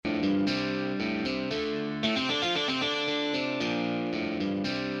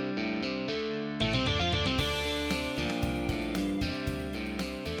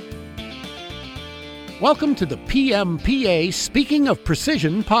Welcome to the PMPA Speaking of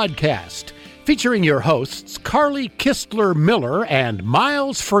Precision podcast, featuring your hosts Carly Kistler Miller and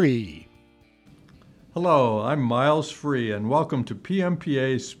Miles Free. Hello, I'm Miles Free, and welcome to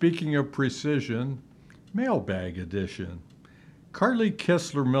PMPA Speaking of Precision Mailbag Edition. Carly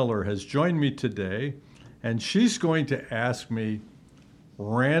Kistler Miller has joined me today, and she's going to ask me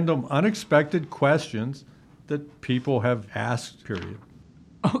random, unexpected questions that people have asked, period.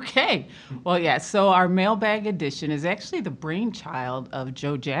 Okay. Well, yeah, so our mailbag edition is actually the brainchild of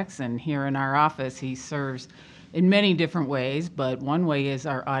Joe Jackson here in our office. He serves in many different ways, but one way is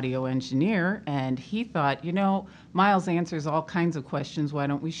our audio engineer, and he thought, Miles answers all kinds of questions. Why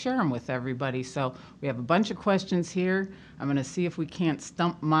don't we share them with everybody? So we have a bunch of questions here. I'm going to see if we can't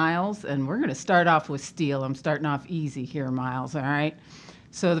stump Miles, and we're going to start off with steel. I'm starting off easy here, Miles, all right?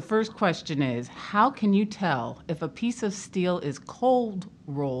 So the first question is, how can you tell if a piece of steel is cold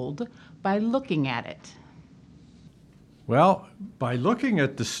rolled by looking at it? Well, by looking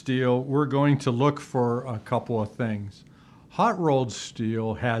at the steel, we're going to look for a couple of things. Hot rolled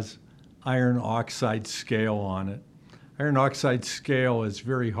steel has iron oxide scale on it. Iron oxide scale is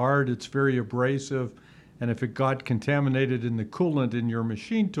very hard, it's very abrasive, and if it got contaminated in the coolant in your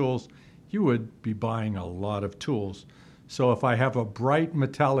machine tools, you would be buying a lot of tools. So if I have a bright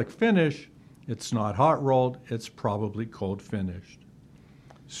metallic finish, it's not hot rolled, it's probably cold finished.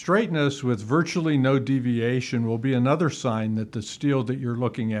 Straightness with virtually no deviation will be another sign that the steel that you're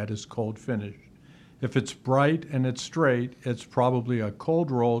looking at is cold finished. If it's bright and it's straight, it's probably a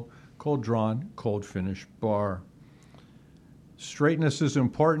cold rolled, cold drawn, cold finished bar. Straightness is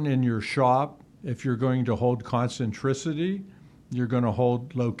important in your shop. If you're going to hold concentricity, you're going to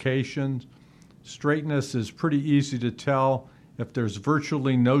hold locations. Straightness is pretty easy to tell. If there's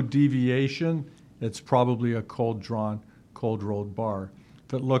virtually no deviation, it's probably a cold drawn, cold rolled bar.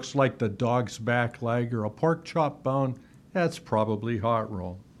 If it looks like the dog's back leg or a pork chop bone, that's probably hot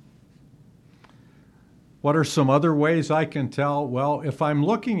roll. What are some other ways I can tell? Well, if I'm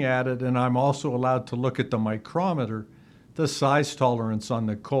looking at it and I'm also allowed to look at the micrometer, the size tolerance on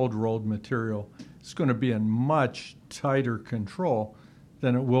the cold rolled material is going to be in much tighter control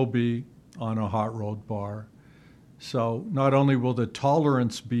than it will be on a hot rolled bar. So not only will the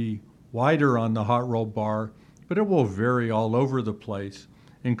tolerance be wider on the hot rolled bar, but it will vary all over the place,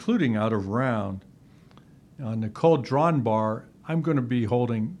 including out of round. On the cold drawn bar, I'm going to be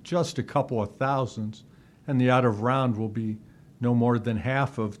holding just a couple of thousandths, and the out of round will be no more than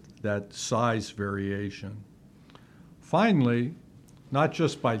half of that size variation. Finally, not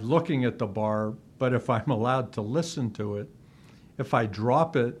just by looking at the bar, but if I'm allowed to listen to it, if I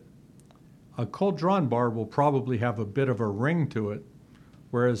drop it, a cold drawn bar will probably have a bit of a ring to it,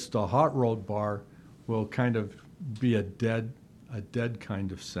 whereas the hot rolled bar will kind of be a dead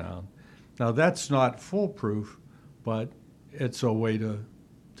kind of sound. Now that's not foolproof, but it's a way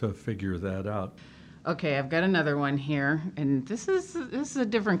to figure that out. Okay, I've got another one here, and this is a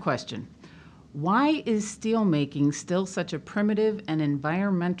different question. Why is steel making still such a primitive and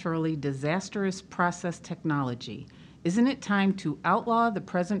environmentally disastrous process technology? Isn't it time to outlaw the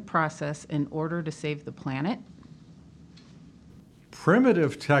present process in order to save the planet?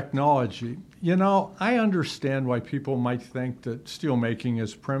 Primitive technology. I understand why people might think that steel making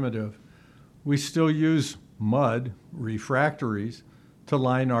is primitive. We still use mud, refractories, to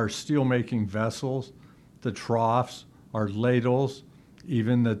line our steel making vessels, the troughs, our ladles,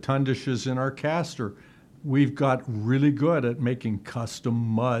 even the tundishes in our caster. We've got really good at making custom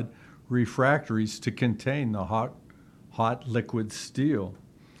mud refractories to contain the hot liquid steel.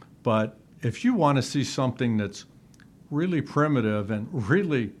 But if you want to see something that's really primitive and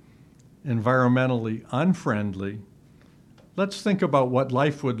really environmentally unfriendly, let's think about what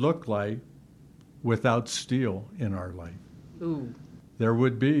life would look like without steel in our life. Ooh. There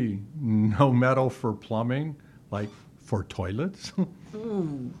would be no metal for plumbing, like for toilets.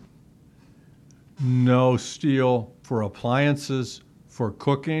 Ooh. No steel for appliances, for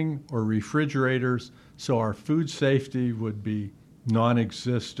cooking or refrigerators, so our food safety would be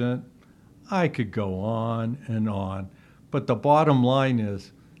non-existent. I could go on and on. But the bottom line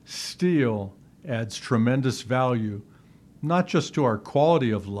is steel adds tremendous value, not just to our quality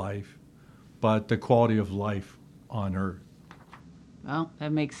of life, but the quality of life on Earth. Well,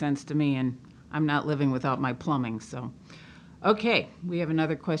 that makes sense to me, and I'm not living without my plumbing, so. Okay, we have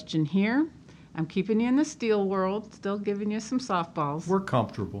another question here. I'm keeping you in the steel world, still giving you some softballs. We're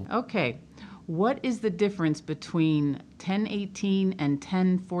comfortable. Okay. What is the difference between 1018 and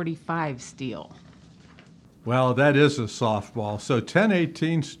 1045 steel? Well, that is a softball. So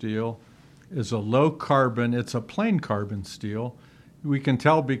 1018 steel is a low carbon, it's a plain carbon steel. We can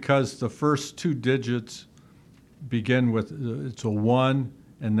tell because the first two digits begin with, it's a 1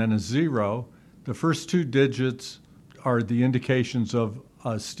 and then a 0. The first two digits are the indications of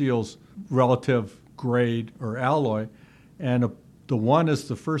steel's relative grade or alloy, and the 1 is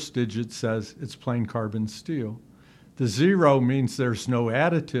the first digit, says it's plain carbon steel. The 0 means there's no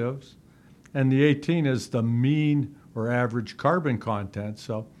additives, and the 18 is the mean or average carbon content.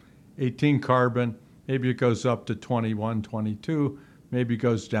 So 18 carbon, maybe it goes up to 21, 22, maybe it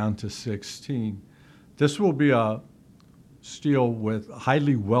goes down to 16. This will be a steel with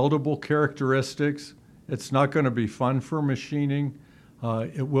highly weldable characteristics. It's not going to be fun for machining.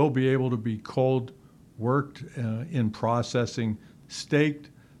 It will be able to be cold worked in processing, staked,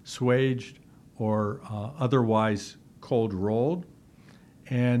 swaged, or otherwise cold rolled.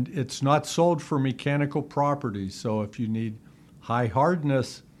 And it's not sold for mechanical properties. So if you need high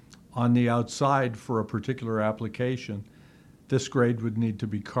hardness on the outside for a particular application, this grade would need to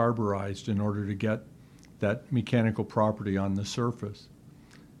be carburized in order to get that mechanical property on the surface.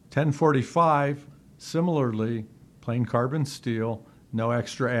 1045, similarly, plain carbon steel, no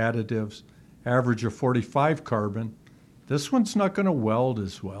extra additives, average of 45 carbon. This one's not going to weld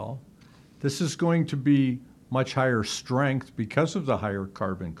as well. This is going to be much higher strength because of the higher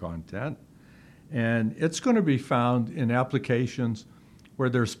carbon content. And it's going to be found in applications where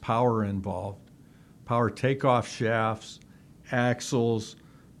there's power involved. Power takeoff shafts, axles,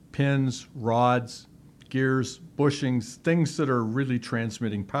 pins, rods, gears, bushings, things that are really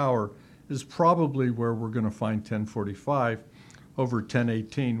transmitting power is probably where we're going to find 1045 over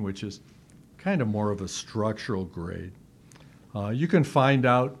 1018, which is kind of more of a structural grade. You can find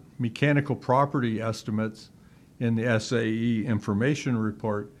out mechanical property estimates in the SAE information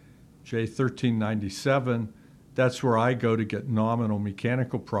report, J1397. That's where I go to get nominal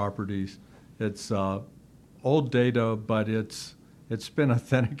mechanical properties. It's old data, but it's been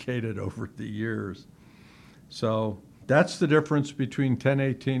authenticated over the years. So that's the difference between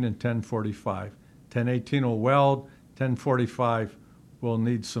 1018 and 1045. 1018 will weld, 1045 will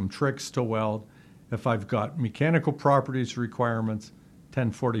need some tricks to weld. If I've got mechanical properties requirements,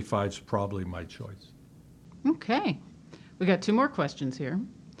 1045 is probably my choice. Okay. We got two more questions here.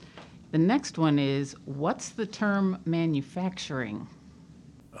 The next one is, what's the term manufacturing?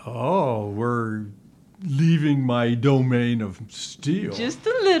 Oh, we're leaving my domain of steel. Just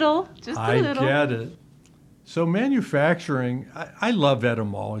a little. I get it. So manufacturing, I love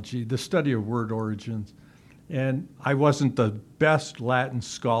etymology, the study of word origins. And I wasn't the best Latin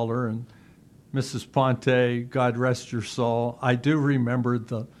scholar, and Mrs. Ponte, God rest your soul, I do remember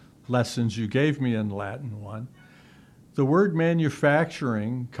the lessons you gave me in Latin one. The word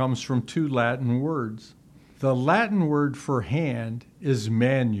manufacturing comes from two Latin words. The Latin word for hand is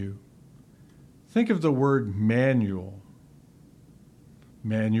manu. Think of the word manual.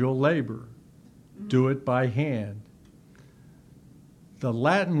 Manual labor. Do it by hand. The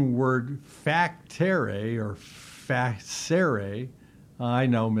Latin word factere or facere, I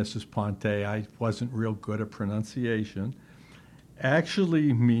know, Mrs. Ponte, I wasn't real good at pronunciation,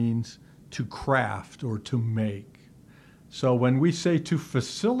 actually means to craft or to make. So when we say to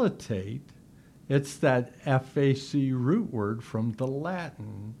facilitate, it's that FAC root word from the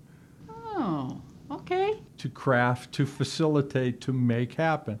Latin. Oh, okay. To craft, to facilitate, to make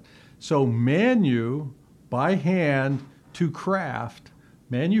happen. So manu, by hand, to craft,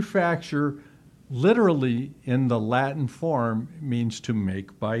 manufacture, literally in the Latin form, means to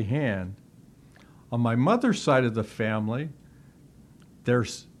make by hand. On my mother's side of the family,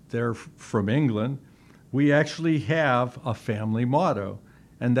 they're from England, we actually have a family motto.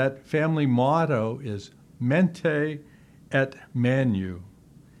 And that family motto is mente et manu.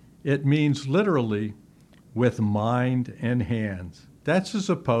 It means literally with mind and hands. That's as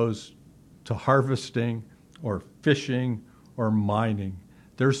opposed to harvesting or fishing or mining.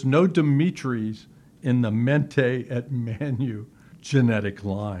 There's no Dimitris in the mente et manu genetic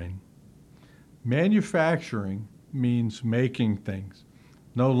line. Manufacturing means making things.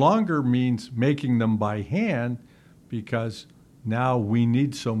 No longer means making them by hand, because now we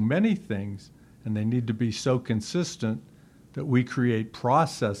need so many things and they need to be so consistent that we create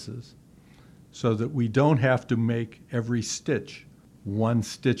processes so that we don't have to make every stitch, one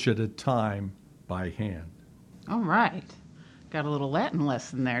stitch at a time, by hand. All right. Got a little Latin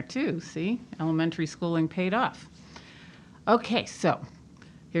lesson there too. See, elementary schooling paid off. Okay, so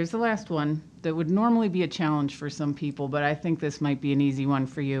here's the last one that would normally be a challenge for some people, but I think this might be an easy one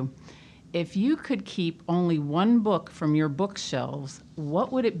for you. If you could keep only one book from your bookshelves,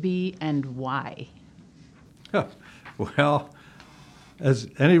 what would it be and why? Well, as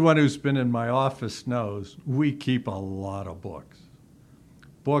anyone who's been in my office knows, we keep a lot of books.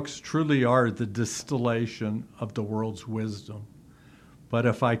 Books truly are the distillation of the world's wisdom. But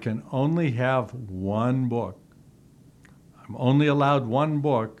if I can only have one book, I'm only allowed one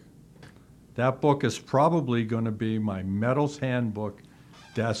book, that book is probably going to be my Metals Handbook,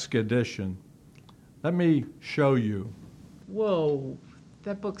 Desk Edition. Let me show you. Whoa,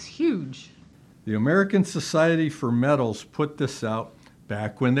 that book's huge. The American Society for Metals put this out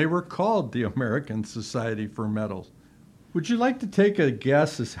back when they were called the American Society for Metals. Would you like to take a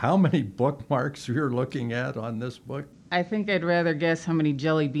guess as how many bookmarks you're looking at on this book? I think I'd rather guess how many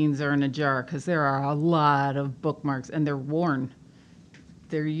jelly beans are in a jar, because there are a lot of bookmarks, and they're worn.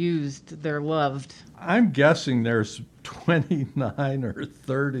 They're used, they're loved. I'm guessing there's 29 or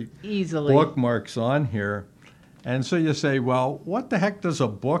 30 Easily. bookmarks on here. And so you say, well, what the heck does a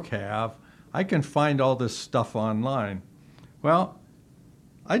book have? I can find all this stuff online. Well,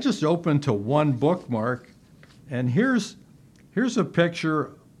 I just opened to one bookmark, and here's a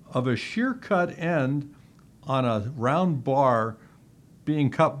picture of a shear cut end on a round bar being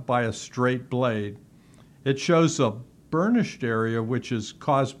cut by a straight blade. It shows a burnished area, which is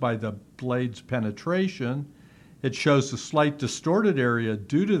caused by the blade's penetration. It shows a slight distorted area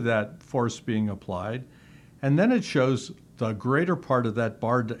due to that force being applied. And then it shows the greater part of that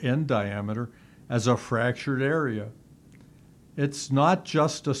bar end diameter as a fractured area. It's not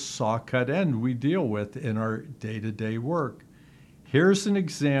just a saw cut end we deal with in our day-to-day work. Here's an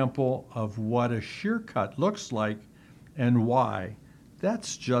example of what a shear cut looks like and why.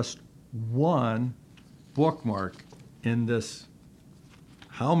 That's just one bookmark in this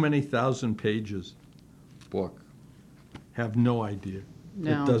how many thousand pages book. Have no idea.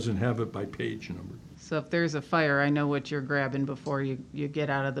 No. It doesn't have it by page number. So if there's a fire, I know what you're grabbing before you get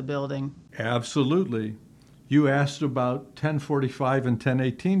out of the building. Absolutely. You asked about 1045 and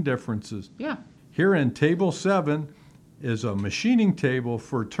 1018 differences. Yeah. Here in Table 7 is a machining table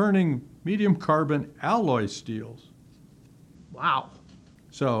for turning medium carbon alloy steels. Wow.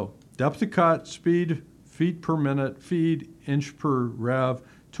 So depth of cut, speed, feet per minute, feed, inch per rev,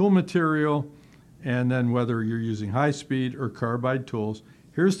 tool material, and then whether you're using high speed or carbide tools.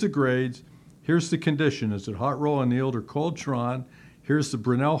 Here's the grades. Here's the condition. Is it hot roll, annealed, or cold drawn? Here's the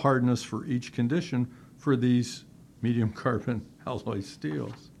Brinell hardness for each condition for these medium carbon alloy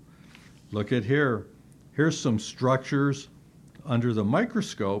steels. Look at here. Here's some structures under the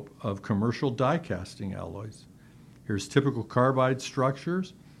microscope of commercial die casting alloys. Here's typical carbide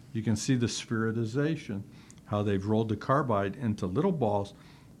structures. You can see the spheritization, how they've rolled the carbide into little balls,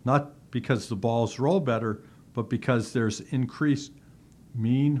 not because the balls roll better, but because there's increased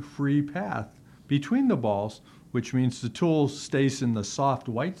mean free path between the balls, which means the tool stays in the soft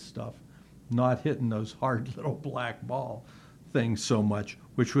white stuff, not hitting those hard little black ball things so much,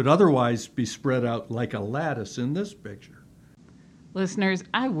 which would otherwise be spread out like a lattice in this picture. Listeners,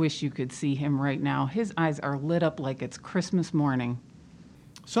 I wish you could see him right now. His eyes are lit up like it's Christmas morning.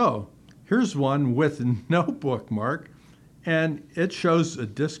 So here's one with no bookmark, and it shows a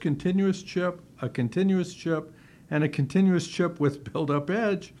discontinuous chip, a continuous chip, and a continuous chip with build-up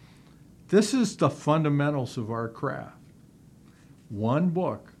edge. This is the fundamentals of our craft. One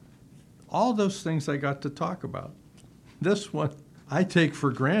book. All those things I got to talk about. This one I take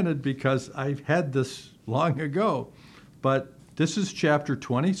for granted because I've had this long ago. But this is chapter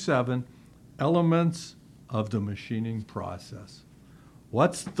 27, Elements of the Machining Process.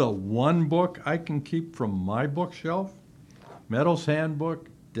 What's the one book I can keep from my bookshelf? Metals Handbook,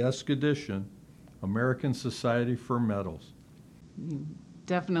 Desk Edition, American Society for Metals. You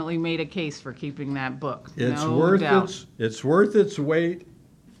definitely made a case for keeping that book. It's No worth doubt. it's worth its weight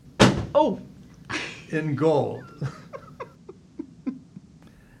Oh, in gold.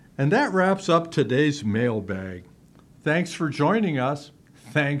 And that wraps up today's mailbag. Thanks for joining us.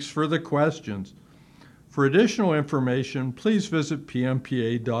 Thanks for the questions. For additional information, please visit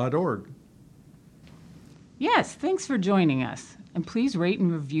pmpa.org. yes, thanks for joining us. And please rate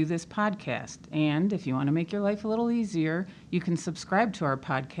and review this podcast. And if you want to make your life a little easier, you can subscribe to our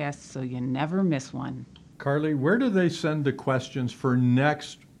podcast so you never miss one. Carly, where do they send the questions for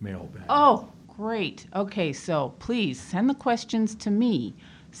next mailbag? Oh, great. Okay, so please send the questions to me,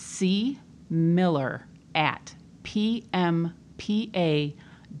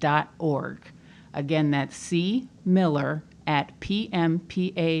 cmiller@pmpa.org. Again, that's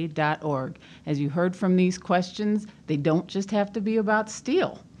cmiller@pmpa.org. As you heard from these questions, they don't just have to be about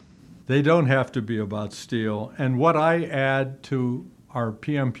steel. They don't have to be about steel. And what I add to our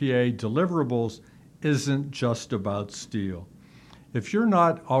PMPA deliverables isn't just about steel. If you're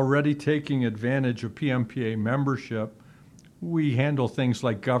not already taking advantage of PMPA membership, we handle things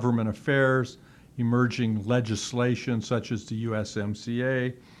like government affairs, emerging legislation such as the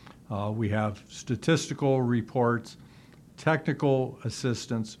USMCA. We have statistical reports, technical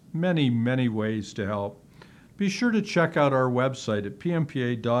assistance, many, many ways to help. Be sure to check out our website at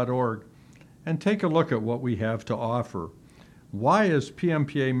pmpa.org and take a look at what we have to offer. Why is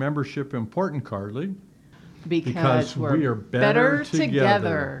PMPA membership important, Carly? Because we are better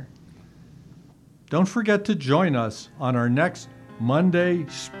together. Don't forget to join us on our next Monday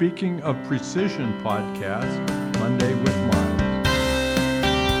Speaking of Precision podcast, Monday with